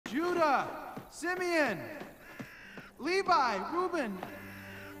Judah, Simeon, Levi, Reuben,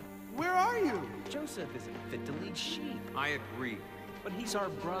 where are you? Joseph isn't fit to lead sheep. I agree. But he's our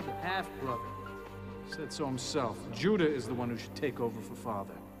brother. Half-brother. Said so himself. Judah is the one who should take over for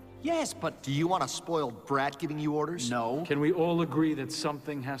father. Yes, but... Do you want a spoiled brat giving you orders? No. Can we all agree that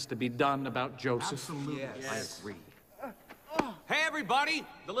something has to be done about Joseph? Absolutely. Yes. I agree. Hey, everybody!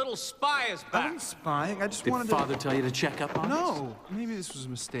 The little spy is I back. wasn't spying. I just Did wanted father tell you to check up on us? No, maybe this was a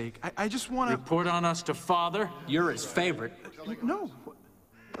mistake. I just want to... Report on us to father? You're his favorite. No.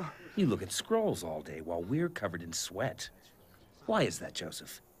 You look at scrolls all day while we're covered in sweat. Why is that,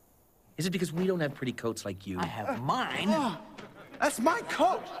 Joseph? Is it because we don't have pretty coats like you? I have mine. That's my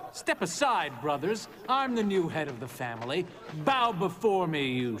coat! Step aside, brothers. I'm the new head of the family. Bow before me,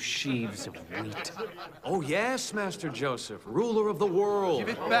 you sheaves of wheat. Oh, yes, Master Joseph, ruler of the world. Give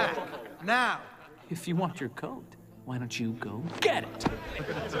it back. Now. If you want your coat, why don't you go get it?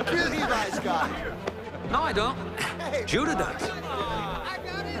 Levi's got it. No, I don't. Judah does. I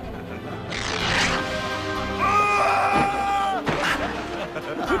got it!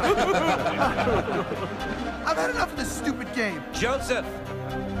 I've had enough of this stupid game. Joseph!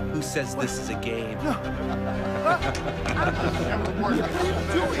 Who says this is a game? What are you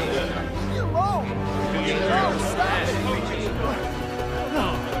doing? Leave me alone! No, stop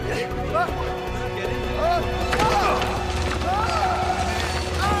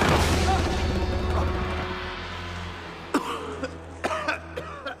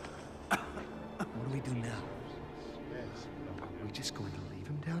What do we do now? Are we just going to leave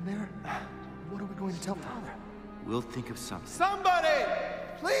him down there? What are we going to tell father? We'll think of something. Somebody!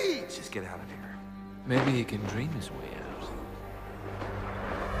 Please! Just get out of here. Maybe he can dream his way out.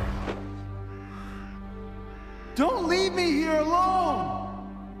 Don't leave me here alone!